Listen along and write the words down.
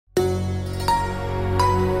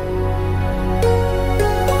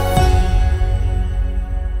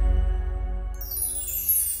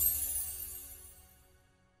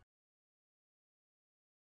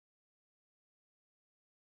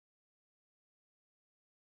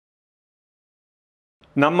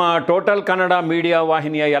ನಮ್ಮ total Kannada media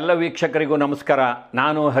ವಾಹಿನಿಯ ಎಲ್ಲ ವೀಕ್ಷಕರಿಗೂ ನಮಸ್ಕಾರ.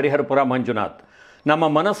 ನಾನು ಹರಿಹರಪುರ ಮಂಜುನಾಥ್. ನಮ್ಮ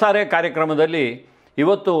ಮನಸಾರೆ ಕಾರ್ಯಕ್ರಮದಲ್ಲಿ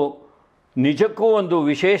ಇವತ್ತು ನಿಜಕ್ಕೂ ಒಂದು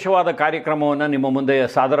ವಿಶೇಷವಾದ ಕಾರ್ಯಕ್ರಮವನ್ನು ನಿಮ್ಮ ಮುಂದೆ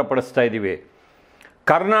ಸಾದರಪಡಿಸ್ತಾ ಇದ್ದೀವಿ.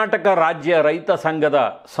 ಕರ್ನಾಟಕ ರಾಜ್ಯ ರೈತ ಸಂಘದ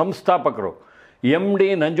ಸಂಸ್ಥಾಪಕರು MD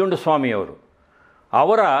ನಂಜುಂಡಸ್ವಾಮಿಯವರು,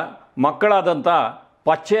 ಅವರ ಮಕ್ಕಳಾದಂಥ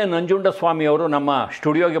ಪಚ್ಚೆ ನಂಜುಂಡಸ್ವಾಮಿಯವರು ನಮ್ಮ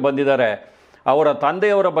ಸ್ಟುಡಿಯೋಗೆ ಬಂದಿದ್ದಾರೆ. ಅವರ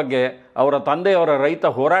ತಂದೆಯವರ ಬಗ್ಗೆ, ಅವರ ತಂದೆಯವರ ರೈತ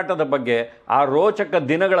ಹೋರಾಟದ ಬಗ್ಗೆ, ಆ ರೋಚಕ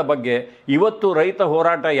ದಿನಗಳ ಬಗ್ಗೆ, ಇವತ್ತು ರೈತ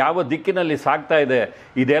ಹೋರಾಟ ಯಾವ ದಿಕ್ಕಿನಲ್ಲಿ ಸಾಗ್ತಾ ಇದೆ,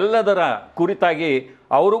 ಇದೆಲ್ಲದರ ಕುರಿತಾಗಿ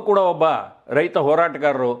ಅವರು ಕೂಡ ಒಬ್ಬ ರೈತ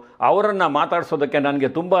ಹೋರಾಟಗಾರರು. ಅವರನ್ನು ಮಾತಾಡಿಸೋದಕ್ಕೆ ನನಗೆ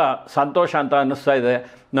ತುಂಬ ಸಂತೋಷ ಅಂತ ಅನ್ನಿಸ್ತಾ ಇದೆ.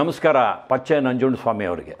 ನಮಸ್ಕಾರ ಪಚ್ಚೆ ನಂಜುಂಡಸ್ವಾಮಿ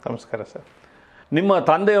ಅವರಿಗೆ. ನಮಸ್ಕಾರ ಸರ್. ನಿಮ್ಮ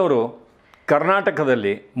ತಂದೆಯವರು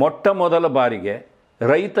ಕರ್ನಾಟಕದಲ್ಲಿ ಮೊಟ್ಟ ಮೊದಲ ಬಾರಿಗೆ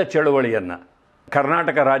ರೈತ ಚಳುವಳಿಯನ್ನು,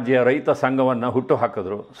 ಕರ್ನಾಟಕ ರಾಜ್ಯ ರೈತ ಸಂಘವನ್ನು ಹುಟ್ಟು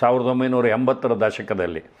ಹಾಕಿದ್ರು 1980ರ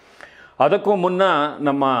ದಶಕದಲ್ಲಿ. ಅದಕ್ಕೂ ಮುನ್ನ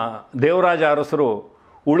ನಮ್ಮ ದೇವರಾಜ ಅರಸರು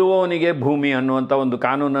ಉಳುವವನಿಗೆ ಭೂಮಿ ಅನ್ನುವಂಥ ಒಂದು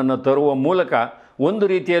ಕಾನೂನನ್ನು ತರುವ ಮೂಲಕ ಒಂದು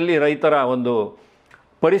ರೀತಿಯಲ್ಲಿ ರೈತರ ಒಂದು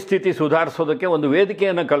ಪರಿಸ್ಥಿತಿ ಸುಧಾರಿಸೋದಕ್ಕೆ ಒಂದು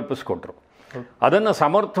ವೇದಿಕೆಯನ್ನು ಕಲ್ಪಿಸ್ಕೊಟ್ರು. ಅದನ್ನು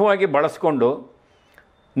ಸಮರ್ಥವಾಗಿ ಬಳಸ್ಕೊಂಡು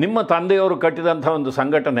ನಿಮ್ಮ ತಂದೆಯವರು ಕಟ್ಟಿದಂಥ ಒಂದು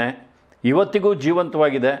ಸಂಘಟನೆ ಇವತ್ತಿಗೂ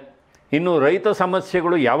ಜೀವಂತವಾಗಿದೆ. ಇನ್ನು ರೈತ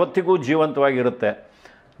ಸಮಸ್ಯೆಗಳು ಯಾವತ್ತಿಗೂ ಜೀವಂತವಾಗಿರುತ್ತೆ.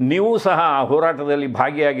 ನೀವು ಸಹ ಆ ಹೋರಾಟದಲ್ಲಿ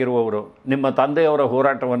ಭಾಗಿಯಾಗಿರುವವರು, ನಿಮ್ಮ ತಂದೆಯವರ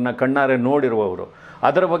ಹೋರಾಟವನ್ನು ಕಣ್ಣಾರೆ ನೋಡಿರುವವರು.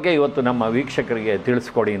 ಅದರ ಬಗ್ಗೆ ಇವತ್ತು ನಮ್ಮ ವೀಕ್ಷಕರಿಗೆ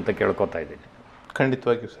ತಿಳಿಸ್ಕೊಡಿ ಅಂತ ಕೇಳ್ಕೊತಾ ಇದ್ದೀನಿ.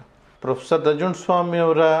 ಖಂಡಿತವಾಗಿಯೂ ಸರ್. ಪ್ರೊಫೆಸರ್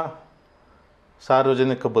ನಂಜುಂಡಸ್ವಾಮಿಯವರ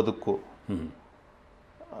ಸಾರ್ವಜನಿಕ ಬದುಕು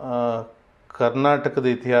ಕರ್ನಾಟಕದ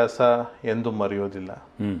ಇತಿಹಾಸ ಎಂದು ಮರೆಯೋದಿಲ್ಲ.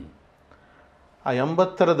 ಆ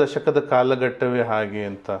 80ರ ದಶಕದ ಕಾಲಘಟ್ಟವೇ ಹಾಗೆ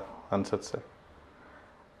ಅಂತ ಅನ್ಸುತ್ತೆ ಸರ್.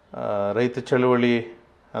 ರೈತ ಚಳವಳಿ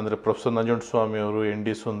ಅಂದರೆ professor ನಂಜುಂಡಸ್ವಾಮಿಯವರು, ND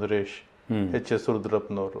Sundaresh, HS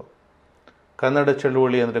ರುದ್ರಪ್ಪನವರು. Kannada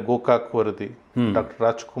ಚಳುವಳಿ ಅಂದರೆ ಗೋಕಾಕ್ ವರದಿ, ಡಾಕ್ಟರ್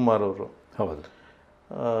ರಾಜ್ಕುಮಾರ್ ಅವರು. ಹೌದು.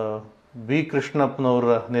 B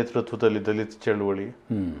ಕೃಷ್ಣಪ್ಪನವರ ನೇತೃತ್ವದಲ್ಲಿ ದಲಿತ ಚಳುವಳಿ,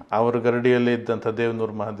 ಅವರ ಗರಡಿಯಲ್ಲೇ ಇದ್ದಂಥ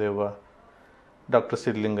ದೇವನೂರು ಮಹಾದೇವ, ಡಾಕ್ಟರ್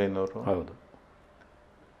ಸಿದ್ಲಿಂಗಯ್ಯನವರು. ಹೌದು.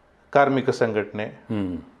 ಕಾರ್ಮಿಕ ಸಂಘಟನೆ,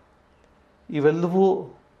 ಇವೆಲ್ಲವೂ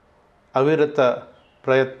ಅವಿರತ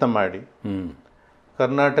ಪ್ರಯತ್ನ ಮಾಡಿ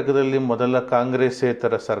ಕರ್ನಾಟಕದಲ್ಲಿ ಮೊದಲ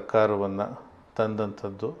ಕಾಂಗ್ರೆಸ್ಸೇತರ ಸರ್ಕಾರವನ್ನು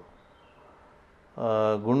ತಂದಂಥದ್ದು.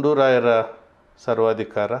 ಗುಂಡೂರಾಯರ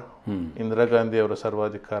ಸರ್ವಾಧಿಕಾರ, ಇಂದಿರಾ ಗಾಂಧಿಯವರ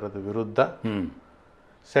ಸರ್ವಾಧಿಕಾರದ ವಿರುದ್ಧ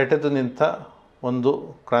ಸೆಟೆದು ನಿಂತ ಒಂದು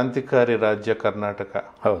ಕ್ರಾಂತಿಕಾರಿ ರಾಜ್ಯ ಕರ್ನಾಟಕ.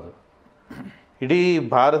 ಹೌದು. ಇಡೀ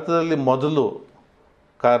ಭಾರತದಲ್ಲಿ ಮೊದಲು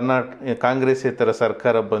ಕಾಂಗ್ರೆಸ್ಸೇತರ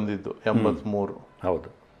ಸರ್ಕಾರ ಬಂದಿದ್ದು 83. ಹೌದು.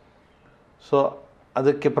 ಸೊ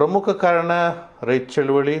ಅದಕ್ಕೆ ಪ್ರಮುಖ ಕಾರಣ ರೈತ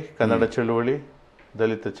ಚಳುವಳಿ, ಕನ್ನಡ ಚಳುವಳಿ,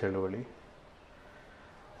 ದಲಿತ ಚಳುವಳಿ.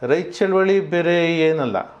 ರೈತ ಚಳುವಳಿ ಬೇರೆ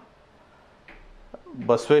ಏನಲ್ಲ,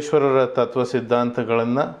 ಬಸವೇಶ್ವರರ ತತ್ವ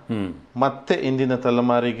ಸಿದ್ಧಾಂತಗಳನ್ನು ಮತ್ತೆ ಇಂದಿನ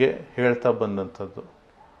ತಲೆಮಾರಿಗೆ ಹೇಳ್ತಾ ಬಂದಂಥದ್ದು.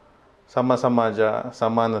 ಸಮಾಜ,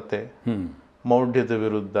 ಸಮಾನತೆ, ಮೌಢ್ಯದ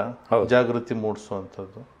ವಿರುದ್ಧ ಜಾಗೃತಿ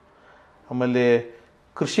ಮೂಡಿಸುವಂಥದ್ದು. ಆಮೇಲೆ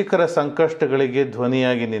ಕೃಷಿಕರ ಸಂಕಷ್ಟಗಳಿಗೆ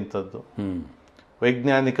ಧ್ವನಿಯಾಗಿ ನಿಂತದ್ದು.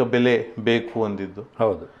 ವೈಜ್ಞಾನಿಕ ಬೆಲೆ ಬೇಕು ಅಂದಿದ್ದು.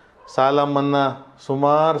 ಹೌದು. ಸಾಲ ಮನ್ನಾ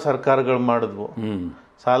ಸುಮಾರು ಸರ್ಕಾರಗಳು ಮಾಡಿದ್ವು.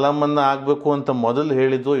 ಸಾಲ ಮನ್ನಾ ಆಗಬೇಕು ಅಂತ ಮೊದಲು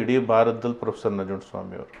ಹೇಳಿದ್ದು ಇಡೀ ಭಾರತದಲ್ಲಿ ಪ್ರೊಫೆಸರ್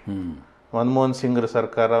ನಂಜುಂಡಸ್ವಾಮಿಯವರು. ಮನಮೋಹನ್ ಸಿಂಗ್ರ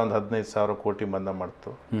ಸರ್ಕಾರ ಒಂದು 15,000 ಕೋಟಿ ಮನ್ನಾ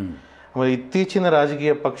ಮಾಡ್ತು. ಆಮೇಲೆ ಇತ್ತೀಚಿನ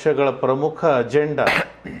ರಾಜಕೀಯ ಪಕ್ಷಗಳ ಪ್ರಮುಖ ಅಜೆಂಡಾ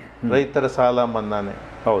ರೈತರ ಸಾಲ ಮನ್ನಾನೇ.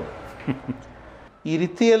 ಹೌದು. ಈ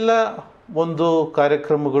ರೀತಿಯೆಲ್ಲ ಒಂದು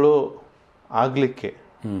ಕಾರ್ಯಕ್ರಮಗಳು ಆಗಲಿಕ್ಕೆ,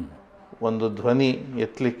 ಒಂದು ಧ್ವನಿ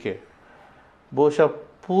ಎತ್ತಲಿಕ್ಕೆ ಬಹುಶಃ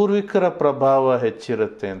ಪೂರ್ವಿಕರ ಪ್ರಭಾವ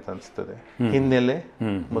ಹೆಚ್ಚಿರುತ್ತೆ ಅಂತ ಅನಿಸ್ತದೆ. ಹಿನ್ನೆಲೆ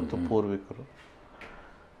ಮತ್ತು ಪೂರ್ವಿಕರು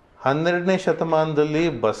 12ನೇ ಶತಮಾನದಲ್ಲಿ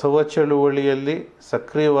ಬಸವ ಚಳುವಳಿಯಲ್ಲಿ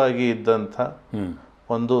ಸಕ್ರಿಯವಾಗಿ ಇದ್ದಂಥ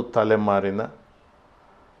ಒಂದು ತಲೆಮಾರಿನ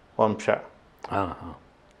ವಂಶ.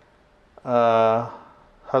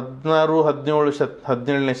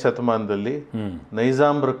 17ನೇ ಶತಮಾನದಲ್ಲಿ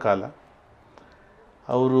ನೈಜಾಮ್ರ ಕಾಲ.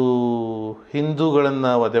 ಅವರು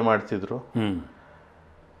ಹಿಂದೂಗಳನ್ನು ವಧೆ ಮಾಡ್ತಿದ್ರು.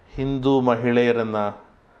 ಹಿಂದೂ ಮಹಿಳೆಯರನ್ನ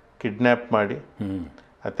ಕಿಡ್ನ್ಯಾಪ್ ಮಾಡಿ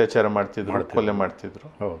ಅತ್ಯಾಚಾರ ಮಾಡ್ತಿದ್ರು, ಕೊಲೆ ಮಾಡ್ತಿದ್ರು.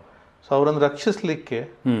 ಸೊ ಅವರನ್ನು ರಕ್ಷಿಸ್ಲಿಕ್ಕೆ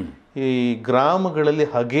ಈ ಗ್ರಾಮಗಳಲ್ಲಿ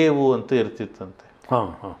ಹಗೇವು ಅಂತ ಇರ್ತಿತ್ತಂತೆ.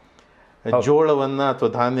 ಜೋಳವನ್ನ ಅಥವಾ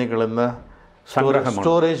ಧಾನ್ಯಗಳನ್ನ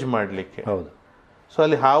ಸ್ಟೋರೇಜ್ ಮಾಡಲಿಕ್ಕೆ. ಸೊ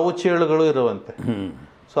ಅಲ್ಲಿ ಹಾವು ಚೇಳುಗಳು ಇರುವಂತೆ.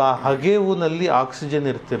 ಸೊ ಆ ಹಗೇವುನಲ್ಲಿ ಆಕ್ಸಿಜನ್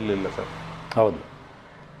ಇರ್ತಿರ್ಲಿಲ್ಲ ಸರ್. ಹೌದು.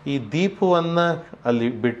 ಈ ದೀಪವನ್ನ ಅಲ್ಲಿ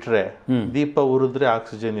ಬಿಟ್ರೆ, ದೀಪ ಉರಿದ್ರೆ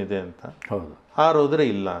ಆಕ್ಸಿಜನ್ ಇದೆ ಅಂತ, ಆರೋದ್ರೆ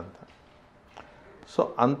ಇಲ್ಲ ಅಂತ. ಸೊ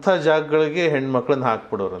ಅಂಥ ಜಾಗಗಳಿಗೆ ಹೆಣ್ಮಕ್ಳನ್ನ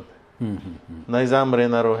ಹಾಕ್ಬಿಡೋರಂತೆ.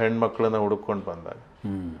 ನೈಜಾಮ್ರೇನಾರು ಹೆಣ್ಮಕ್ಳನ್ನ ಹುಡುಕೊಂಡು ಬಂದಾಗ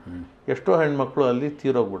ಎಷ್ಟೋ ಹೆಣ್ಮಕ್ಳು ಅಲ್ಲಿ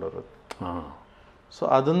ತೀರೋಗ್ಬಿಡೋರು. ಸೊ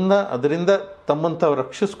ಅದರಿಂದ ತಮ್ಮನ್ನು ತಾವು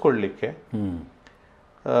ರಕ್ಷಿಸ್ಕೊಳ್ಳಿಕ್ಕೆ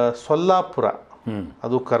ಸೊಲ್ಲಾಪುರ,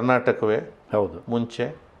 ಅದು ಕರ್ನಾಟಕವೇ ಹೌದು, ಮುಂಚೆ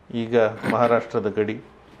ಈಗ ಮಹಾರಾಷ್ಟ್ರದ ಗಡಿ.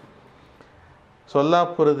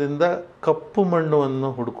 ಸೊಲ್ಲಾಪುರದಿಂದ ಕಪ್ಪು ಮಣ್ಣನ್ನು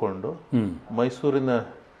ಹುಡ್ಕೊಂಡು ಮೈಸೂರಿನ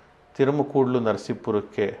ತಿರುಮಕೂಡ್ಲು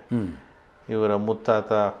ನರಸೀಪುರಕ್ಕೆ ಇವರ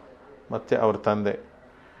ಮುತ್ತಾತ ಮತ್ತು ಅವ್ರ ತಂದೆ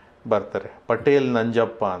ಬರ್ತಾರೆ. ಪಟೇಲ್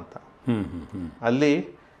ನಂಜಪ್ಪ ಅಂತ. ಅಲ್ಲಿ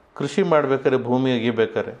ಕೃಷಿ ಮಾಡ್ಬೇಕಾದ್ರೆ, ಭೂಮಿ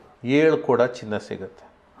ಅಗಿಬೇಕಾದ್ರೆ 7 ಕೊಡ ಚಿನ್ನ ಸಿಗತ್ತೆ.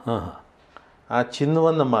 ಆ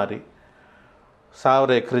ಚಿನ್ನವನ್ನು ಮಾರಿ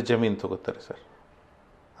 1000 ಎಕರೆ ಜಮೀನು ತಗೋತಾರೆ ಸರ್.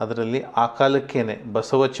 ಅದರಲ್ಲಿ ಆ ಕಾಲಕ್ಕೇನೆ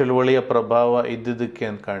ಬಸವ ಚಳುವಳಿಯ ಪ್ರಭಾವ ಇದ್ದಿದ್ದಕ್ಕೆ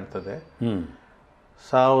ಅಂತ ಕಾಣ್ತದೆ.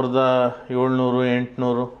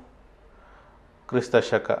 1700-800 ಕ್ರಿಸ್ತ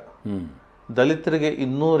ಶಕ ದಲಿತರಿಗೆ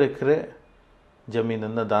 200 ಎಕರೆ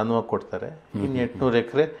ಜಮೀನನ್ನು ದಾನವಾಗಿ ಕೊಡ್ತಾರೆ. ಇನ್ನು 800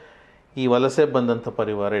 ಎಕರೆ ಈ ವಲಸೆ ಬಂದಂಥ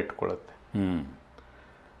ಪರಿವಾರ ಇಟ್ಕೊಳ್ಳುತ್ತೆ.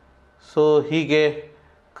 ಸೊ ಹೀಗೆ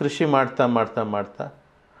ಕೃಷಿ ಮಾಡ್ತಾ ಮಾಡ್ತಾ ಮಾಡ್ತಾ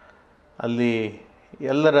ಅಲ್ಲಿ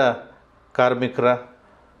ಎಲ್ಲರ ಕಾರ್ಮಿಕರ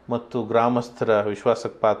ಮತ್ತು ಗ್ರಾಮಸ್ಥರ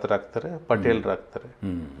ವಿಶ್ವಾಸಕ್ಕೆ ಪಾತ್ರರಾಗ್ತಾರೆ, ಪಟೇಲರಾಗ್ತಾರೆ.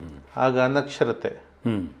 ಆಗ ಅನಕ್ಷರತೆ.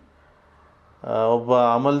 ಒಬ್ಬ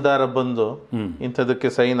ಅಮಲ್ದಾರ ಬಂದು ಇಂಥದಕ್ಕೆ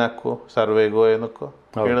ಸೈನ್ ಹಾಕು, ಸರ್ವೆಗೋ ಏನಕ್ಕೋ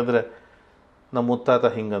ಹೇಳಿದ್ರೆ ನಮ್ಮ ಮುತ್ತಾತ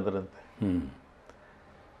ಹಿಂಗಂದ್ರಂತೆ,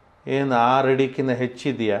 ಏನು 6 ಅಡಿಕಿನ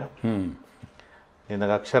ಹೆಚ್ಚಿದೆಯಾ,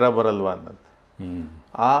 ನಿನಗೆ ಅಕ್ಷರ ಬರಲ್ವಾ ಅನ್ನಂತೆ.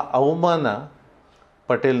 ಆ ಅವಮಾನ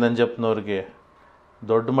ಪಟೇಲ್ ನಂಜಪ್ಪನವ್ರಿಗೆ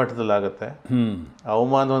ದೊಡ್ಡ ಮಟ್ಟದಲ್ಲಾಗತ್ತೆ.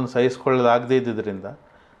 ಅವಮಾನವನ್ನು ಸಹಿಸ್ಕೊಳ್ಳಲಾಗದೇ ಇದ್ದಿದ್ದರಿಂದ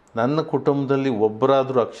ನನ್ನ ಕುಟುಂಬದಲ್ಲಿ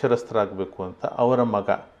ಒಬ್ಬರಾದರೂ ಅಕ್ಷರಸ್ಥರಾಗಬೇಕು ಅಂತ ಅವರ ಮಗ,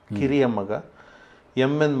 ಕಿರಿಯ ಮಗ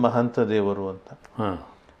MN ಮಹಂತದೇವರು ಅಂತ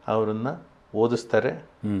ಅವರನ್ನು ಓದಿಸ್ತಾರೆ.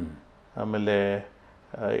 ಆಮೇಲೆ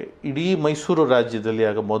ಇಡೀ ಮೈಸೂರು ರಾಜ್ಯದಲ್ಲಿ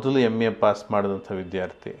ಆಗ ಮೊದಲು MA ಪಾಸ್ ಮಾಡಿದಂಥ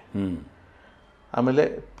ವಿದ್ಯಾರ್ಥಿ. ಆಮೇಲೆ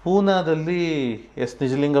ಪೂನಾದಲ್ಲಿ S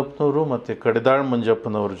ನಿಜಲಿಂಗಪ್ಪನವರು ಮತ್ತು ಕಡಿದಾಳ್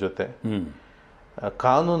ಮಂಜಪ್ಪನವ್ರ ಜೊತೆ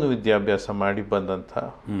ಕಾನೂನು ವಿದ್ಯಾಭ್ಯಾಸ ಮಾಡಿ ಬಂದಂಥ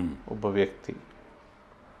ಒಬ್ಬ ವ್ಯಕ್ತಿ.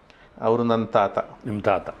 ಅವರು ನನ್ನ ತಾತ. ನಮ್ಮ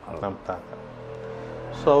ತಾತ.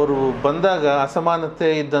 ಸೊ ಅವರು ಬಂದಾಗ ಅಸಮಾನತೆ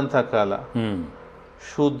ಇದ್ದಂಥ ಕಾಲ.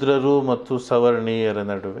 ಶೂದ್ರರು ಮತ್ತು ಸವರ್ಣೀಯರ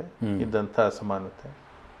ನಡುವೆ ಇದ್ದಂಥ ಅಸಮಾನತೆ.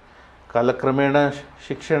 ಕಾಲಕ್ರಮೇಣ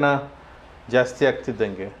ಶಿಕ್ಷಣ ಜಾಸ್ತಿ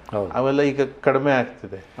ಆಗ್ತಿದ್ದಂಗೆ ಅವೆಲ್ಲ ಈಗ ಕಡಿಮೆ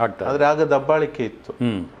ಆಗ್ತಿದೆ. ಆದರೆ ಆಗ ದಬ್ಬಾಳಿಕೆ ಇತ್ತು.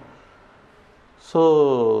 ಸೊ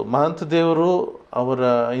ಮಹಂತದೇವರು ಅವರ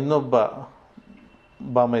ಇನ್ನೊಬ್ಬ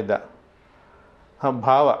ಬಾಮೈದ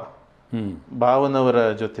ಭಾವನವರ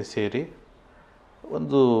ಜೊತೆ ಸೇರಿ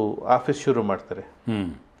ಒಂದು ಆಫೀಸ್ ಶುರು ಮಾಡ್ತಾರೆ,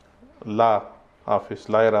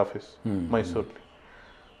 ಲಾಯರ್ ಆಫೀಸ್ ಮೈಸೂರಲ್ಲಿ.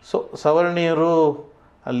 ಸೊ ಸವರ್ಣೀಯರು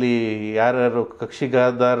ಅಲ್ಲಿ ಯಾರ್ಯಾರು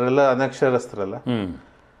ಕಕ್ಷಿಗಾರರೆಲ್ಲ ಅನಕ್ಷರಸ್ಥರಲ್ಲ,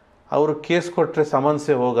 ಅವರು ಕೇಸ್ ಕೊಟ್ಟರೆ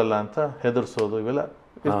ಸಮನ್ಸೆ ಹೋಗಲ್ಲ ಅಂತ ಹೆದರ್ಸೋದು ಇವೆಲ್ಲ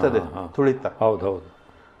ಇರ್ತದೆ, ತುಳಿತ. ಹೌದೌದು.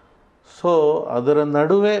 ಸೊ ಅದರ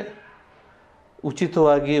ನಡುವೆ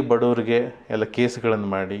ಉಚಿತವಾಗಿ ಬಡವರಿಗೆ ಎಲ್ಲ ಕೇಸ್ಗಳನ್ನು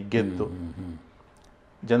ಮಾಡಿ ಗೆದ್ದು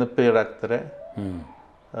ಜನಪ್ರಿಯರಾಗ್ತಾರೆ.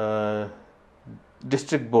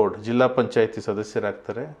 ಡಿಸ್ಟ್ರಿಕ್ಟ್ ಬೋರ್ಡ್, ಜಿಲ್ಲಾ ಪಂಚಾಯತಿ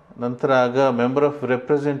ಸದಸ್ಯರಾಗ್ತಾರೆ. ನಂತರ ಆಗ ಮೆಂಬರ್ ಆಫ್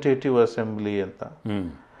ರೆಪ್ರೆಸೆಂಟೇಟಿವ್ ಅಸೆಂಬ್ಲಿ ಅಂತ,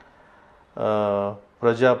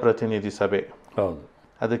 ಪ್ರಜಾಪ್ರತಿನಿಧಿ ಸಭೆ.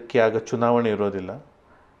 ಅದಕ್ಕೆ ಆಗ ಚುನಾವಣೆ ಇರೋದಿಲ್ಲ.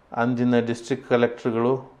 ಅಂದಿನ ಡಿಸ್ಟ್ರಿಕ್ಟ್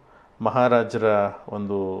ಕಲೆಕ್ಟರ್ಗಳು ಮಹಾರಾಜರ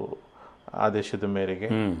ಒಂದು ಆದೇಶದ ಮೇರೆಗೆ,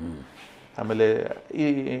 ಆಮೇಲೆ ಈ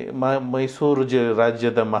ಮೈಸೂರು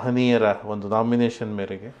ರಾಜ್ಯದ ಮಹನೀಯರ ಒಂದು ನಾಮಿನೇಷನ್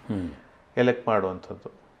ಮೇರೆಗೆ ಎಲೆಕ್ಟ್ ಮಾಡುವಂಥದ್ದು.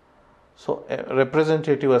 ಸೊ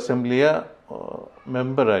ರೆಪ್ರೆಸೆಂಟೇಟಿವ್ ಅಸೆಂಬ್ಲಿಯ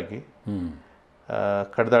ಮೆಂಬರ್ ಆಗಿ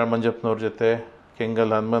ಕಡಿದಾಳ್ ಮಂಜಪ್ಪನವ್ರ ಜೊತೆ,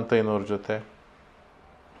 ಕೆಂಗಲ್ ಹನುಮಂತಯ್ಯನವ್ರ ಜೊತೆ,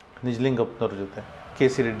 ನಿಜಲಿಂಗಪ್ಪನವ್ರ ಜೊತೆ,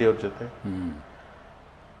 KC ರೆಡ್ಡಿಯವ್ರ ಜೊತೆ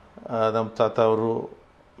ನಮ್ಮ ತಾತ ಅವರು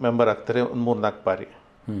ಮೆಂಬರ್ ಆಗ್ತಾರೆ ಒಂದು 3-4 ಬಾರಿ.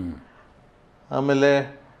 ಆಮೇಲೆ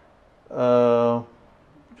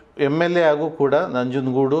MLA ಆಗೂ ಕೂಡ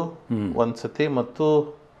ನಂಜನಗೂಡು ಒಂದು ಸತಿ ಮತ್ತು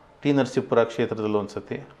ಟಿ ನರಸೀಪುರ ಕ್ಷೇತ್ರದಲ್ಲಿ ಒಂದು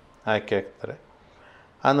ಸತಿ ಆಯ್ಕೆ ಆಗ್ತಾರೆ.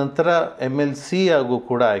 ಆನಂತರ MLC ಆಗೂ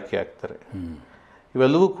ಕೂಡ ಆಯ್ಕೆ ಆಗ್ತಾರೆ.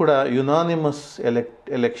 ಇವೆಲ್ಲವೂ ಕೂಡ ಯುನಾನಿಮಸ್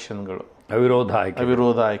ಎಲೆಕ್ಷನ್ಗಳು, ಅವಿರೋಧ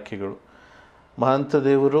ಆಯ್ಕೆಗಳು.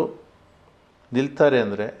 ಮಹಂತದೇವರು ನಿಲ್ತಾರೆ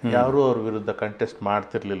ಅಂದರೆ ಯಾರೂ ಅವ್ರ ವಿರುದ್ಧ ಕಂಟೆಸ್ಟ್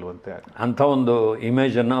ಮಾಡ್ತಿರ್ಲಿಲ್ವಂತೆ. ಅಂಥ ಒಂದು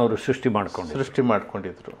ಇಮೇಜನ್ನು ಅವರು ಸೃಷ್ಟಿ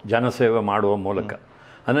ಮಾಡ್ಕೊಂಡಿದ್ರು ಜನಸೇವೆ ಮಾಡುವ ಮೂಲಕ.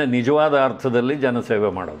 ಅಂದರೆ ನಿಜವಾದ ಅರ್ಥದಲ್ಲಿ ಜನಸೇವೆ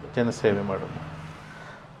ಮಾಡೋದು.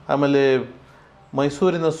 ಆಮೇಲೆ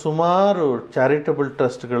ಮೈಸೂರಿನ ಸುಮಾರು ಚಾರಿಟಬಲ್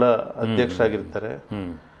ಟ್ರಸ್ಟ್ಗಳ ಅಧ್ಯಕ್ಷರಾಗಿರ್ತಾರೆ.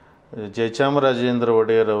 ಜಯಚಾಮರಾಜೇಂದ್ರ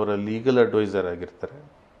ಒಡೆಯರ್ ಅವರ ಲೀಗಲ್ ಅಡ್ವೈಸರ್ ಆಗಿರ್ತಾರೆ.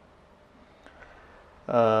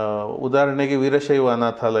 ಉದಾಹರಣೆಗೆ ವೀರಶೈವ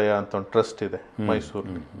ಅನಾಥಾಲಯ ಅಂತ ಒಂದು ಟ್ರಸ್ಟ್ ಇದೆ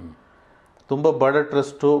ಮೈಸೂರಲ್ಲಿ. ತುಂಬ ಬಡ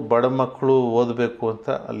ಟ್ರಸ್ಟು, ಬಡ ಮಕ್ಕಳು ಓದಬೇಕು ಅಂತ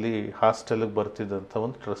ಅಲ್ಲಿ ಹಾಸ್ಟೆಲ್ಗೆ ಬರ್ತಿದ್ದಂಥ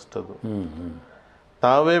ಒಂದು ಟ್ರಸ್ಟ್ ಅದು.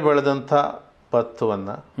 ತಾವೇ ಬೆಳೆದಂಥ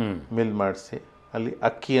ಭತ್ತವನ್ನು ಮಿಲ್ ಮಾಡಿಸಿ ಅಲ್ಲಿ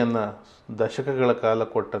ಅಕ್ಕಿಯನ್ನು ದಶಕಗಳ ಕಾಲ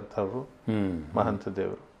ಕೊಟ್ಟಂಥವ್ರು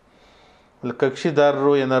ಮಹಂತದೇವರು. ಅಲ್ಲಿ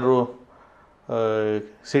ಕಕ್ಷಿದಾರರು ಏನಾದ್ರು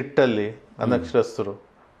ಸಿಟ್ಟಲ್ಲಿ ಅನಕ್ಷರಸ್ಥರು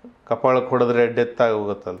ಕಪಾಳಕ್ಕೆ ಹೊಡೆದ್ರೆ ಡೆತ್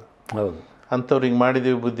ಆಗೋಗುತ್ತಲ್ಲ, ಅಂಥವ್ರು ಹಿಂಗೆ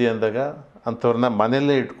ಮಾಡಿದ್ದೀವಿ ಬುದ್ಧಿ ಅಂದಾಗ ಅಂಥವ್ರನ್ನ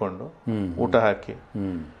ಮನೆಯಲ್ಲೇ ಇಟ್ಕೊಂಡು ಊಟ ಹಾಕಿ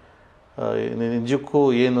ನಿಜಕ್ಕೂ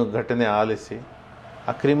ಏನು ಘಟನೆ ಆಲಿಸಿ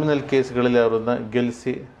ಆ ಕ್ರಿಮಿನಲ್ ಕೇಸ್ಗಳಲ್ಲಿ ಅವ್ರನ್ನ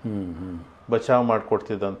ಗೆಲ್ಲಿಸಿ ಬಚಾವ್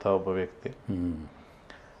ಮಾಡಿಕೊಡ್ತಿದ್ದಂಥ ಒಬ್ಬ ವ್ಯಕ್ತಿ.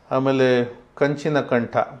 ಆಮೇಲೆ ಕಂಚಿನ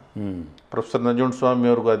ಕಂಠ ಪ್ರೊಫೆಸರ್ ನಂಜುಂಡಸ್ವಾಮಿ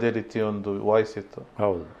ಅವ್ರಿಗೂ ಅದೇ ರೀತಿ ಒಂದು ವಾಯ್ಸ್ ಇತ್ತು.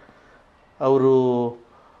 ಹೌದು, ಅವರು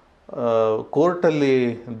ಕೋರ್ಟಲ್ಲಿ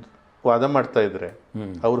ವಾದ ಮಾಡ್ತಾ ಇದ್ರೆ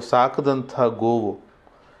ಅವರು ಸಾಕದಂಥ ಗೋವು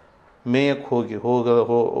ಮೇಯಕ್ಕೆ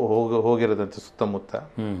ಹೋಗಿರೋದಂತೆ ಸುತ್ತಮುತ್ತ.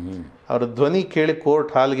 ಅವ್ರ ಧ್ವನಿ ಕೇಳಿ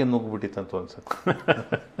ಕೋರ್ಟ್ ಹಾಲ್ಗೆ ನುಗ್ಗಿಬಿಟ್ಟಿತ್ತಂತ ಒಂದ್ಸತಿ.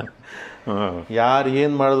 ಯಾರು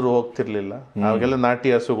ಏನು ಮಾಡಿದ್ರು ಹೋಗ್ತಿರ್ಲಿಲ್ಲ. ಅವಾಗೆಲ್ಲ ನಾಟಿ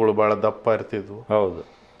ಹಸುಗಳು ಭಾಳ ದಪ್ಪ ಇರ್ತಿದ್ವು. ಹೌದು,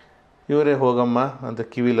 ಇವರೇ ಹೋಗಮ್ಮ ಅಂತ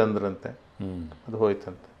ಕಿವಿಲಂದ್ರಂತೆ, ಅದು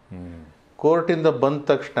ಹೋಯ್ತಂತೆ. ಕೋರ್ಟಿಂದ ಬಂದ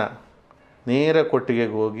ತಕ್ಷಣ ನೇರ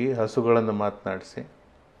ಕೊಟ್ಟಿಗೆಗೆ ಹೋಗಿ ಹಸುಗಳನ್ನು ಮಾತನಾಡಿಸಿ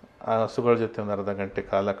ಆ ಹಸುಗಳ ಜೊತೆ ಒಂದು ಅರ್ಧ ಗಂಟೆ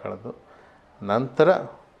ಕಾಲ ಕಳೆದು ನಂತರ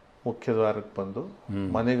ಮುಖ್ಯ ದ್ವಾರಕ್ಕೆ ಬಂದು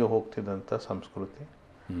ಮನೆಗೆ ಹೋಗ್ತಿದ್ದಂಥ ಸಂಸ್ಕೃತಿ.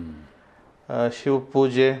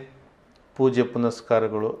 ಶಿವಪೂಜೆ, ಪೂಜೆ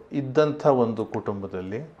ಪುನಸ್ಕಾರಗಳು ಇದ್ದಂಥ ಒಂದು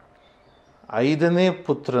ಕುಟುಂಬದಲ್ಲಿ 5ನೇ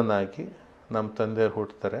ಪುತ್ರನಾಗಿ ನಮ್ಮ ತಂದೆಯವರು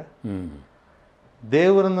ಹುಡ್ತಾರೆ.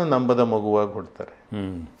 ದೇವರನ್ನು ನಂಬದ ಮಗುವಾಗಿ ಹುಡ್ತಾರೆ.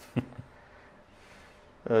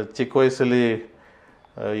 ಚಿಕ್ಕ ವಯಸ್ಸಲ್ಲಿ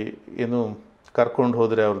ಏನು ಕರ್ಕೊಂಡು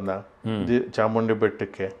ಹೋದ್ರೆ ಅವ್ರನ್ನ ಚಾಮುಂಡಿ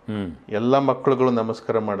ಬೆಟ್ಟಕ್ಕೆ, ಎಲ್ಲ ಮಕ್ಕಳುಗಳು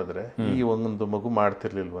ನಮಸ್ಕಾರ ಮಾಡಿದ್ರೆ ಈ ಒಂದು ಮಗು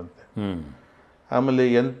ಮಾಡ್ತಿರ್ಲಿಲ್ವಂತೆ. ಆಮೇಲೆ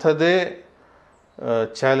ಎಂಥದೇ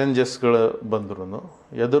ಚಾಲೆಂಜಸ್ಗಳು ಬಂದ್ರು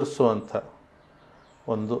ಎದುರಿಸುವಂಥ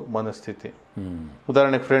ಒಂದು ಮನಸ್ಥಿತಿ.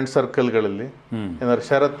 ಉದಾಹರಣೆಗೆ ಫ್ರೆಂಡ್ ಸರ್ಕಲ್ಗಳಲ್ಲಿ ಏನಾದ್ರು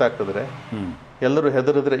ಷರತ್ತು ಹಾಕಿದ್ರೆ ಎಲ್ಲರೂ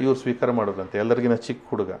ಹೆದರಿದ್ರೆ ಇವ್ರು ಸ್ವೀಕಾರ ಮಾಡೋದಂತೆ. ಎಲ್ಲರಿಗಿನ ಚಿಕ್ಕ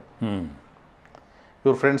ಹುಡುಗ,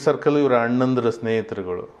 ಇವ್ರ ಫ್ರೆಂಡ್ ಸರ್ಕಲ್ ಇವ್ರ ಅಣ್ಣಂದ್ರ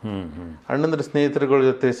ಸ್ನೇಹಿತರುಗಳು, ಅಣ್ಣಂದ್ರ ಸ್ನೇಹಿತರುಗಳ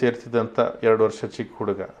ಜೊತೆ ಸೇರ್ತಿದ್ದಂಥ 2 ವರ್ಷ ಚಿಕ್ಕ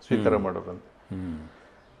ಹುಡುಗ ಸ್ವೀಕಾರ ಮಾಡೋರಂತೆ.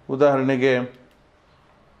 ಉದಾಹರಣೆಗೆ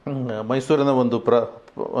ಮೈಸೂರಿನ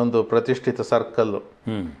ಒಂದು ಪ್ರತಿಷ್ಠಿತ ಸರ್ಕಲ್ಲು,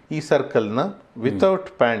 ಈ ಸರ್ಕಲ್ನ ವಿತೌಟ್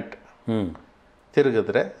ಪ್ಯಾಂಟ್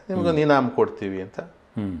ತಿರುಗಿದ್ರೆ ನಿಮ್ಗೆ ಇನಾಮ್ ಕೊಡ್ತೀವಿ ಅಂತ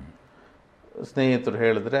ಸ್ನೇಹಿತರು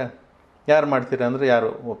ಹೇಳಿದ್ರೆ ಯಾರು ಮಾಡ್ತೀರಾ ಅಂದರೆ ಯಾರು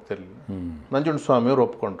ಒಪ್ತಿರ್ಲಿಲ್ಲ. ನಂಜುಂಡಸ್ವಾಮಿಯವ್ರು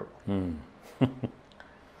ಒಪ್ಕೊಂಡ್ರು.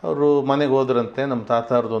 ಅವರು ಮನೆಗೆ ಹೋದ್ರಂತೆ. ನಮ್ಮ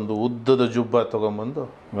ತಾತಾರದೊಂದು ಉದ್ದದ ಜುಬ್ಬ ತೊಗೊಂಬಂದು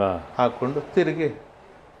ಹಾಕ್ಕೊಂಡು ತಿರುಗಿ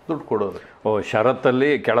ದುಡ್ಡು ಕೊಡೋದು. ಷರತ್ತಲ್ಲಿ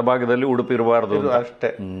ಕೆಳಭಾಗದಲ್ಲಿ ಉಡುಪಿರಬಾರ್ದು ಅಷ್ಟೇ.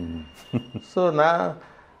 ಸೊ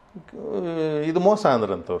ಇದು ಮೋಸ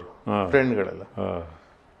ಅಂದ್ರಂತವ್ರು ಫ್ರೆಂಡ್ಗಳೆಲ್ಲ.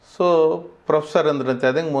 ಸೊ ಪ್ರೊಫೆಸರ್ ಅಂದ್ರಂತೆ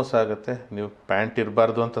ಅದಂಗೆ ಮೋಸ ಆಗುತ್ತೆ, ನೀವು ಪ್ಯಾಂಟ್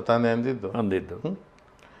ಇರಬಾರ್ದು ಅಂತ ತಾನೇ ಅಂದಿದ್ದು.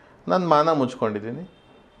 ನಾನು ಮಾನ ಮುಚ್ಕೊಂಡಿದ್ದೀನಿ,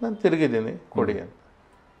 ನಾನು ತಿರುಗಿದ್ದೀನಿ, ಕೊಡಿ ಅಂತ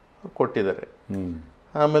ಕೊಟ್ಟಿದ್ದಾರೆ.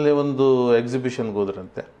 ಆಮೇಲೆ ಒಂದು ಎಕ್ಸಿಬಿಷನ್ಗೆ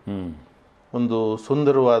ಹೋದ್ರಂತೆ. ಒಂದು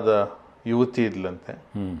ಸುಂದರವಾದ ಯುವತಿ ಇದ್ಲಂತೆ,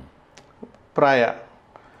 ಪ್ರಾಯ.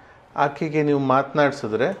 ಆಕೆಗೆ ನೀವು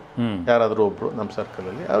ಮಾತನಾಡ್ಸಿದ್ರೆ ಯಾರಾದರೂ ಒಬ್ರು ನಮ್ಮ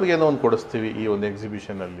ಸರ್ಕಲಲ್ಲಿ ಅವ್ರಿಗೇನೋ ಒಂದು ಕೊಡಿಸ್ತೀವಿ ಈ ಒಂದು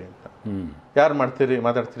ಎಕ್ಸಿಬಿಷನಲ್ಲಿ ಅಂತ. ಯಾರು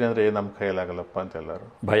ಮಾತಾಡ್ತೀರಿ ಅಂದರೆ ನಮ್ಮ ಕೈಯಲ್ಲಾಗಲ್ಲಪ್ಪ ಅಂತ ಎಲ್ಲರೂ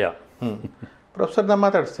ಭಯ. ಪ್ರೊಫೆಸರ್ ನಾನು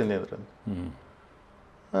ಮಾತಾಡಿಸ್ತೀನಿ ಅದ್ರಂತೆ.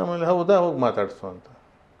 ಆಮೇಲೆ ಹೌದಾ, ಹೋಗಿ ಮಾತಾಡಿಸು ಅಂತ.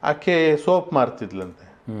 ಆಕೆ ಸೋಪ್ ಮಾರ್ತಿದ್ಲಂತೆ.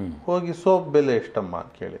 ಹೋಗಿ ಸೋಪ್ ಬೆಲೆ ಎಷ್ಟಮ್ಮ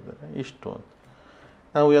ಅಂತ ಕೇಳಿದ್ದಾರೆ. ಇಷ್ಟು ಅಂತ.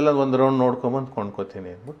 ನಾವು ಎಲ್ಲ ಒಂದು ರೌಂಡ್ ನೋಡ್ಕೊಂಬಂದು ಕೊಂಡ್ಕೋತೀನಿ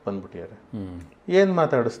ಅಂದ್ಬಿಟ್ಟು ಬಂದ್ಬಿಟ್ಟಿದ್ದಾರೆ. ಏನು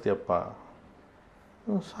ಮಾತಾಡಿಸ್ತೀಯಪ್ಪ?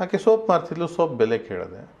 ಆಕೆ ಸೋಪ್ ಮಾರ್ತಿದ್ಲು, ಸೋಪ್ ಬೆಲೆ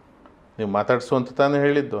ಕೇಳಿದೆ. ನೀವು ಮಾತಾಡಿಸು ಅಂತ ತಾನೇ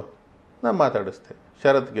ಹೇಳಿದ್ದು, ನಾನು ಮಾತಾಡಿಸ್ತೆ,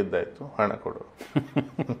 ಷರತ್ತು ಗೆದ್ದಾಯಿತು, ಹಣ ಕೊಡು.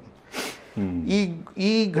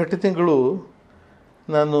 ಈ ಘಟನೆಗಳು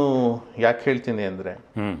ನಾನು ಯಾಕೆ ಹೇಳ್ತೀನಿ ಅಂದರೆ,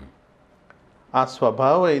 ಆ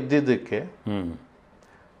ಸ್ವಭಾವ ಇದ್ದಿದ್ದಕ್ಕೆ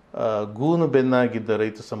ಗೂನು ಬೆನ್ನಾಗಿದ್ದ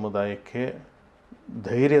ರೈತ ಸಮುದಾಯಕ್ಕೆ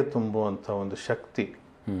ಧೈರ್ಯ ತುಂಬುವಂಥ ಒಂದು ಶಕ್ತಿ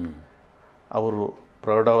ಅವರು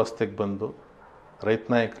ಪ್ರೌಢಾವಸ್ಥೆಗೆ ಬಂದು ರೈತ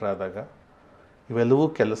ನಾಯಕರಾದಾಗ ಇವೆಲ್ಲವೂ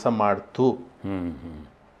ಕೆಲಸ ಮಾಡ್ತು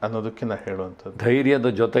ಅನ್ನೋದಕ್ಕೆ ನಾ ಹೇಳುವಂಥದ್ದು. ಧೈರ್ಯದ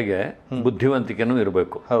ಜೊತೆಗೆ ಬುದ್ಧಿವಂತಿಕೆನೂ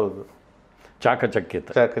ಇರಬೇಕು. ಹೌದು,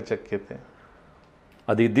 ಚಾಕಚಕ್ಯತೆ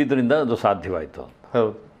ಅದು ಇದ್ದಿದ್ದರಿಂದ ಅದು ಸಾಧ್ಯವಾಯಿತು.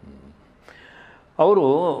 ಹೌದು. ಅವರು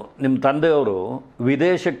ನಿಮ್ಮ ತಂದೆಯವರು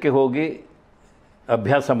ವಿದೇಶಕ್ಕೆ ಹೋಗಿ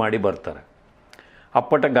ಅಭ್ಯಾಸ ಮಾಡಿ ಬರ್ತಾರೆ.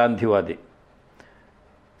 ಅಪ್ಪಟ ಗಾಂಧಿವಾದಿ.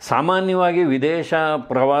 ಸಾಮಾನ್ಯವಾಗಿ ವಿದೇಶ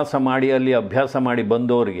ಪ್ರವಾಸ ಮಾಡಿ ಅಲ್ಲಿ ಅಭ್ಯಾಸ ಮಾಡಿ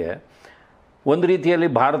ಬಂದವರಿಗೆ ಒಂದು ರೀತಿಯಲ್ಲಿ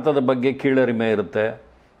ಭಾರತದ ಬಗ್ಗೆ ಕೀಳರಿಮೆ ಇರುತ್ತೆ.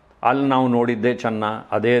 ಅಲ್ಲಿ ನಾವು ನೋಡಿದ್ದೇ ಚೆನ್ನ,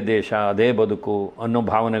 ಅದೇ ದೇಶ, ಅದೇ ಬದುಕು ಅನ್ನೋ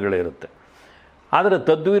ಭಾವನೆಗಳಿರುತ್ತೆ. ಆದರೆ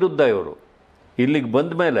ತದ್ವಿರುದ್ಧ ಇವರು ಇಲ್ಲಿಗೆ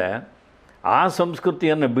ಬಂದ ಮೇಲೆ ಆ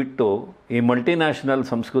ಸಂಸ್ಕೃತಿಯನ್ನು ಬಿಟ್ಟು ಈ ಮಲ್ಟಿನ್ಯಾಷನಲ್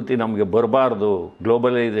ಸಂಸ್ಕೃತಿ ನಮಗೆ ಬರಬಾರ್ದು,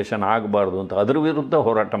 ಗ್ಲೋಬಲೈಸೇಷನ್ ಆಗಬಾರ್ದು ಅಂತ ಅದರ ವಿರುದ್ಧ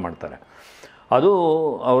ಹೋರಾಟ ಮಾಡ್ತಾರೆ. ಅದು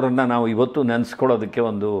ಅವರನ್ನು ನಾವು ಇವತ್ತು ನೆನೆಸ್ಕೊಳ್ಳೋದಕ್ಕೆ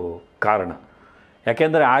ಒಂದು ಕಾರಣ.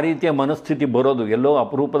 ಯಾಕೆಂದರೆ ಆ ರೀತಿಯ ಮನಸ್ಥಿತಿ ಬರೋದು ಎಲ್ಲೋ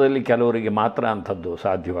ಅಪರೂಪದಲ್ಲಿ ಕೆಲವರಿಗೆ ಮಾತ್ರ ಅಂಥದ್ದು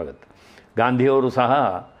ಸಾಧ್ಯವಾಗುತ್ತೆ. ಗಾಂಧಿಯವರು ಸಹ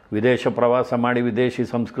ವಿದೇಶ ಪ್ರವಾಸ ಮಾಡಿ ವಿದೇಶಿ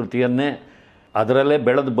ಸಂಸ್ಕೃತಿಯನ್ನೇ ಅದರಲ್ಲೇ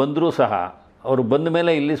ಬೆಳೆದು ಬಂದರೂ ಸಹ ಅವರು ಬಂದ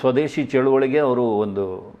ಮೇಲೆ ಇಲ್ಲಿ ಸ್ವದೇಶಿ ಚಳುವಳಿಗೆ ಅವರು ಒಂದು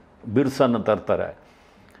ಬಿರುಸನ್ನು ತರ್ತಾರೆ,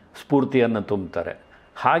 ಸ್ಫೂರ್ತಿಯನ್ನು ತುಂಬುತ್ತಾರೆ.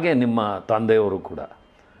 ಹಾಗೆ ನಿಮ್ಮ ತಂದೆಯವರು ಕೂಡ.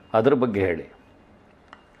 ಅದರ ಬಗ್ಗೆ ಹೇಳಿ.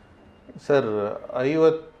 ಸರ್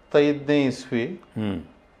 55ನೇ ಇಸ್ವಿ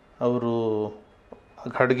ಅವರು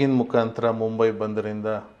ಹಡಗಿನ ಮುಖಾಂತರ ಮುಂಬೈ ಬಂದರಿಂದ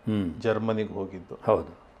ಜರ್ಮನಿಗೆ ಹೋಗಿದ್ದು.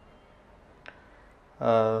 ಹೌದು.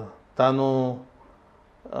 ತಾನು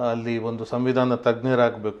ಅಲ್ಲಿ ಒಂದು ಸಂವಿಧಾನ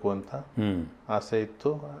ತಜ್ಞರಾಗಬೇಕು ಅಂತ ಆಸೆ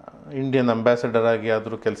ಇತ್ತು. ಇಂಡಿಯನ್ ಅಂಬಾಸಡರ್ ಆಗಿ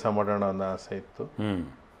ಆದರೂ ಕೆಲಸ ಮಾಡೋಣ ಅನ್ನೋ ಆಸೆ ಇತ್ತು.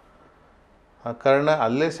 ಆ ಕಾರಣ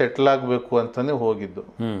ಅಲ್ಲೇ ಸೆಟ್ಲ್ ಆಗಬೇಕು ಅಂತಲೇ ಹೋಗಿದ್ದು.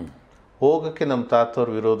 ಹೋಗೋಕ್ಕೆ ನಮ್ಮ ತಾತವ್ರ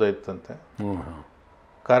ವಿರೋಧ ಇತ್ತಂತೆ.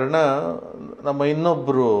 ಕಾರಣ ನಮ್ಮ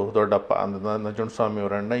ಇನ್ನೊಬ್ಬರು ದೊಡ್ಡಪ್ಪ ಅಂದ್ರೆ ನಂಜುಂಡಸ್ವಾಮಿ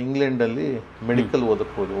ಅವರ ಅಣ್ಣ ಇಂಗ್ಲೆಂಡಲ್ಲಿ ಮೆಡಿಕಲ್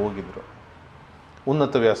ಓದಕ್ಕೆ ಹೋಗಿದ್ರು,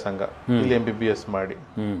 ಉನ್ನತ ವ್ಯಾಸಂಗ, ಇಲ್ಲಿ MBBS ಮಾಡಿ.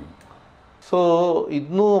 ಸೊ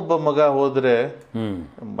ಇನ್ನೂ ಒಬ್ಬ ಮಗ ಹೋದರೆ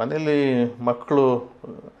ಮನೇಲಿ ಮಕ್ಕಳು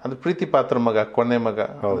ಅಂದ್ರೆ ಪ್ರೀತಿ ಪಾತ್ರ ಮಗ, ಕೊನೆ ಮಗ,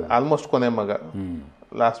 ಆಲ್ಮೋಸ್ಟ್ ಕೊನೆ ಮಗ,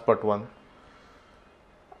 ಲಾಸ್ಟ್ ಬಟ್ ಒನ್.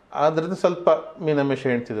 ಆದ್ರಿಂದ ಸ್ವಲ್ಪ ಮೀನಮೇಷ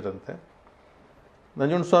ಹೇಳ್ತಿದ್ರಂತೆ.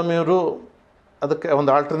 ನಂಜುಂಡಸ್ವಾಮಿಯವರು ಅದಕ್ಕೆ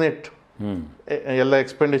ಒಂದು ಆಲ್ಟರ್ನೇಟ್ ಎಲ್ಲ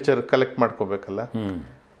ಎಕ್ಸ್ಪೆಂಡಿಚರ್ ಕಲೆಕ್ಟ್ ಮಾಡ್ಕೋಬೇಕಲ್ಲ,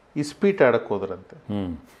 ಇಸ್ಪೀಟ್ ಆಡಕ್ಕೆ ಹೋದ್ರಂತೆ.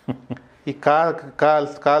 ಈ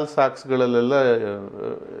ಕಾಲ್ ಸಾಕ್ಸ್ಗಳಲ್ಲೆಲ್ಲ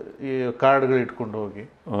ಈ ಕಾರ್ಡ್ಗಳು ಇಟ್ಕೊಂಡು ಹೋಗಿ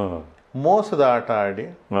ಮೋಸದ ಆಟ ಆಡಿ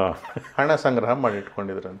ಹಣ ಸಂಗ್ರಹ ಮಾಡಿ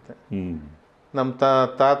ಇಟ್ಕೊಂಡಿದ್ರಂತೆ. ನಮ್ಮ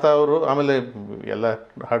ತಾತ ಅವರು ಆಮೇಲೆ ಎಲ್ಲ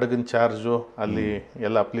ಹಡಗಿನ ಚಾರ್ಜು ಅಲ್ಲಿ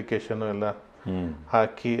ಎಲ್ಲ ಅಪ್ಲಿಕೇಶನು ಎಲ್ಲ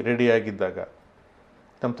ಹಾಕಿ ರೆಡಿ ಆಗಿದ್ದಾಗ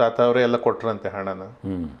ನಮ್ಮ ತಾತ ಅವರೇ ಎಲ್ಲ ಕೊಟ್ರಂತೆ ಹಣನ.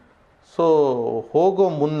 ಸೊ ಹೋಗೋ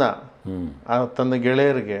ಮುನ್ನ ತನ್ನ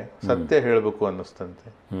ಗೆಳೆಯರಿಗೆ ಸತ್ಯ ಹೇಳಬೇಕು ಅನ್ನಿಸ್ತಂತೆ.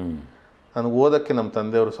 ನನಗೆ ಓದಕ್ಕೆ ನಮ್ಮ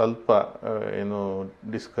ತಂದೆಯವರು ಸ್ವಲ್ಪ ಏನು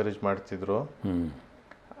ಡಿಸ್ಕರೇಜ್ ಮಾಡ್ತಿದ್ರು.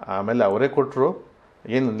 ಆಮೇಲೆ ಅವರೇ ಕೊಟ್ಟರು,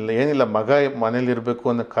 ಏನಿಲ್ಲ ಮಗ ಮನೇಲಿರಬೇಕು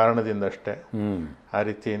ಅನ್ನೋ ಕಾರಣದಿಂದ ಅಷ್ಟೇ, ಆ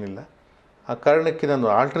ರೀತಿ ಏನಿಲ್ಲ. ಆ ಕಾರಣಕ್ಕೆ ನಾನು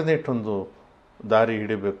ಆಲ್ಟರ್ನೇಟ್ ಒಂದು ದಾರಿ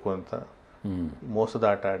ಹಿಡಿಬೇಕು ಅಂತ ಮೋಸದ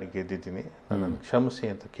ಆಟ ಆಡಿ ಗೆದ್ದಿದ್ದೀನಿ, ನನ್ನನ್ನು ಕ್ಷಮಿಸಿ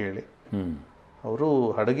ಅಂತ ಕೇಳಿ ಅವರು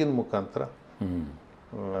ಹಡಗಿನ ಮುಖಾಂತರ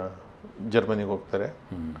ಜರ್ಮನಿಗೆ ಹೋಗ್ತಾರೆ.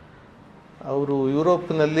 ಅವರು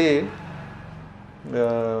ಯುರೋಪ್ನಲ್ಲಿ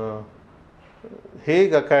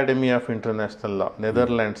ಹೇಗ್ academy of international law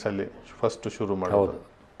ನೆದರ್ಲ್ಯಾಂಡ್ಸಲ್ಲಿ first ಶುರು ಮಾಡೋದು.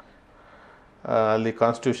 ಅಲ್ಲಿ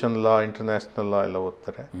ಕಾನ್ಸ್ಟಿಟ್ಯೂಷನ್ ಲಾ, ಇಂಟರ್ನ್ಯಾಷನಲ್ ಲಾ ಎಲ್ಲ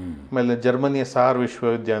ಓದ್ತಾರೆ. ಆಮೇಲೆ ಜರ್ಮನಿಯ ಸಾರ್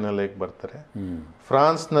ವಿಶ್ವವಿದ್ಯಾನಿಲಯಕ್ಕೆ ಬರ್ತಾರೆ.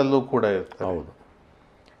 ಫ್ರಾನ್ಸ್ನಲ್ಲೂ ಕೂಡ ಇರ್ತಾರೆ.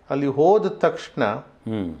 ಅಲ್ಲಿ ಹೋದ ತಕ್ಷಣ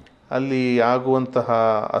ಅಲ್ಲಿ ಆಗುವಂತಹ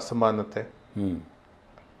ಅಸಮಾನತೆ,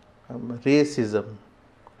 ರೇಸಿಸಮ್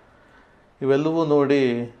ಇವೆಲ್ಲವೂ ನೋಡಿ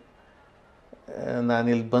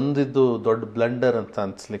ನಾನಿಲ್ಲಿ ಬಂದಿದ್ದು ದೊಡ್ಡ ಬ್ಲಂಡರ್ ಅಂತ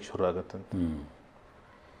ಅನ್ಸ್ಲಿಕ್ಕೆ ಶುರು ಆಗುತ್ತಂತೆ.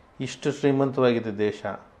 ಇಷ್ಟು ಶ್ರೀಮಂತವಾಗಿದೆ ದೇಶ,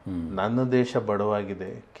 ನನ್ನ ದೇಶ ಬಡವಾಗಿದೆ,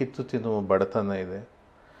 ಕಿತ್ತು ತಿನ್ನುವ ಬಡತನ ಇದೆ.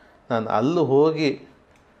 ನಾನು ಅಲ್ಲಿ ಹೋಗಿ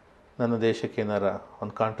ನನ್ನ ದೇಶಕ್ಕೆ ಏನಾರ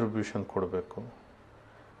ಒಂದು ಕಾಂಟ್ರಿಬ್ಯೂಷನ್ ಕೊಡಬೇಕು.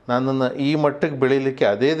 ನನ್ನನ್ನು ಈ ಮಟ್ಟಕ್ಕೆ ಬೆಳೀಲಿಕ್ಕೆ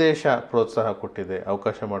ಅದೇ ದೇಶ ಪ್ರೋತ್ಸಾಹ ಕೊಟ್ಟಿದೆ,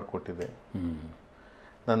 ಅವಕಾಶ ಮಾಡಿಕೊಟ್ಟಿದೆ.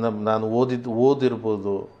 ನಾನು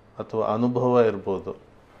ಓದಿರ್ಬೋದು, ಅಥವಾ ಅನುಭವ ಇರ್ಬೋದು,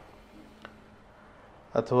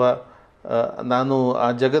 ಅಥವಾ ನಾನು ಆ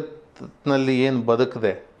ಜಗತ್ತಿನಲ್ಲಿ ಏನು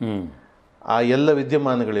ಬದುಕಿದೆ ಆ ಎಲ್ಲ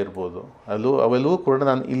ವಿದ್ಯಮಾನಗಳಿರ್ಬೋದು, ಅವೆಲ್ಲವೂ ಕೂಡ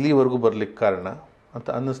ನಾನು ಇಲ್ಲಿವರೆಗೂ ಬರ್ಲಿಕ್ಕೆ ಕಾರಣ ಅಂತ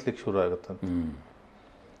ಅನ್ನಿಸ್ಲಿಕ್ಕೆ ಶುರು ಆಗುತ್ತಂತೆ.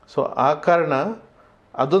 ಸೊ ಆ ಕಾರಣ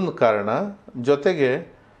ಅದೊಂದು ಕಾರಣ. ಜೊತೆಗೆ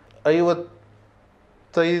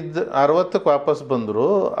 60ಕ್ಕೆ ವಾಪಸ್ ಬಂದರು.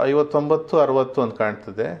 59, 60 ಅಂತ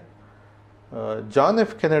ಕಾಣ್ತದೆ. ಜಾನ್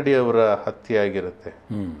ಎಫ್ ಕೆನಡಿ ಅವರ ಹತ್ಯೆ ಆಗಿರುತ್ತೆ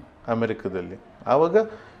ಅಮೆರಿಕದಲ್ಲಿ. ಆವಾಗ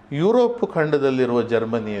ಯುರೋಪ್ ಖಂಡದಲ್ಲಿರುವ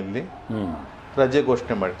ಜರ್ಮನಿಯಲ್ಲಿ ರಜೆ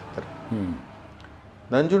ಘೋಷಣೆ ಮಾಡಿರ್ತಾರೆ.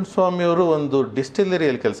 ನಂಜುಂಡಸ್ವಾಮಿಯವರು ಒಂದು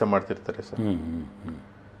ಡಿಸ್ಟಿಲರಿಯಲ್ಲಿ ಕೆಲಸ ಮಾಡ್ತಿರ್ತಾರೆ ಸರ್.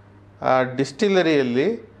 ಆ ಡಿಸ್ಟಿಲರಿಯಲ್ಲಿ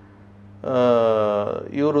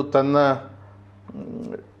ಇವರು ತನ್ನ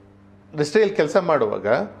ಡಿಸ್ಟಿಲರಿಯಲ್ಲಿ ಕೆಲಸ ಮಾಡುವಾಗ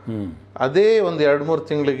ಅದೇ ಒಂದು 2-3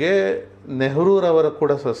 ತಿಂಗಳಿಗೆ ನೆಹರೂರವರ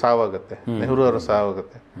ಕೂಡ ಸಾವಾಗುತ್ತೆ.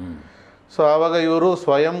 ಸೊ ಆವಾಗ ಇವರು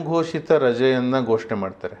ಸ್ವಯಂ ಘೋಷಿತ ರಜೆಯನ್ನ ಘೋಷಣೆ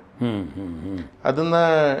ಮಾಡ್ತಾರೆ. ಅದನ್ನ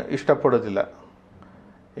ಇಷ್ಟಪಡೋದಿಲ್ಲ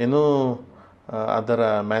ಏನು ಅದರ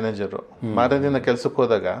ಮ್ಯಾನೇಜರು. ಮಾರನೇ ದಿನ ಕೆಲ್ಸಕ್ಕೆ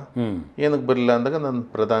ಹೋದಾಗ ಏನಕ್ಕೆ ಬರಲಿಲ್ಲ ಅಂದಾಗ ನನ್ನ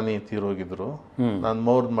ಪ್ರಧಾನಿ ತೀರೋಗಿದ್ರು, ನಾನು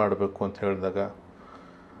ಮೌರ್ದ್ ಮಾಡಬೇಕು ಅಂತ ಹೇಳಿದಾಗ,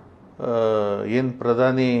 ಏನು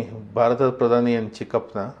ಪ್ರಧಾನಿ, ಭಾರತದ ಪ್ರಧಾನಿ ಏನು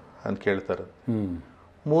ಚಿಕ್ಕಪ್ಪನ ಅಂತ ಕೇಳ್ತಾರೆ.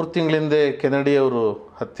 3 ತಿಂಗಳಿಂದ ಕೆನಡಿ ಅವರು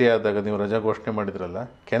ಹತ್ಯೆ ಆದಾಗ ನೀವು ರಜಾ ಘೋಷಣೆ ಮಾಡಿದ್ರಲ್ಲ,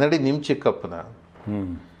 ಕೆನಡಿ ನಿಮ್ಮ ಚಿಕ್ಕಪ್ಪನ.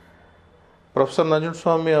 ಪ್ರೊಫೆಸರ್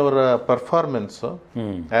ನಂಜುಂಡಸ್ವಾಮಿ ಅವರ ಪರ್ಫಾರ್ಮೆನ್ಸ್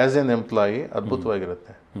ಆಸ್ ಎನ್ ಎಂಪ್ಲಾಯಿ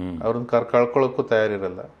ಅದ್ಭುತವಾಗಿರುತ್ತೆ. ಅವ್ರನ್ನ ಕಳ್ಕೊಳ್ಳೋಕ್ಕೂ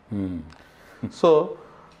ತಯಾರಿರಲ್ಲ. ಸೊ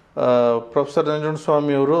ಪ್ರೊಫೆಸರ್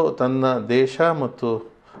ನಂಜುಂಡಸ್ವಾಮಿ ಅವರು ತನ್ನ ದೇಶ ಮತ್ತು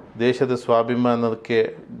ದೇಶದ ಸ್ವಾಭಿಮಾನಕ್ಕೆ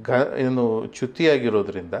ಏನು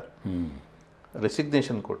ಚ್ಯುತಿಯಾಗಿರೋದ್ರಿಂದ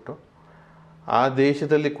ರೆಸಿಗ್ನೇಷನ್ ಕೊಟ್ಟು ಆ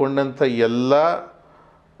ದೇಶದಲ್ಲಿ ಕೊಂಡಂಥ ಎಲ್ಲ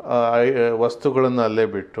ವಸ್ತುಗಳನ್ನು ಅಲ್ಲೇ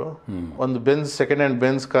ಬಿಟ್ಟು ಒಂದು ಸೆಕೆಂಡ್ ಹ್ಯಾಂಡ್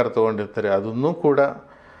ಬೆನ್ಸ್ ಕಾರ್ ತೊಗೊಂಡಿರ್ತಾರೆ, ಅದನ್ನು ಕೂಡ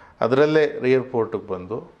ಅದರಲ್ಲೇ ಏರ್ಪೋರ್ಟಿಗೆ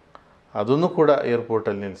ಬಂದು ಅದನ್ನು ಕೂಡ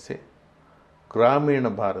ಏರ್ಪೋರ್ಟಲ್ಲಿ ನಿಲ್ಲಿಸಿ ಗ್ರಾಮೀಣ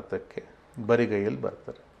ಭಾರತಕ್ಕೆ ಬರಿಗೈಯಲ್ಲಿ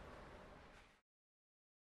ಬರ್ತಾರೆ.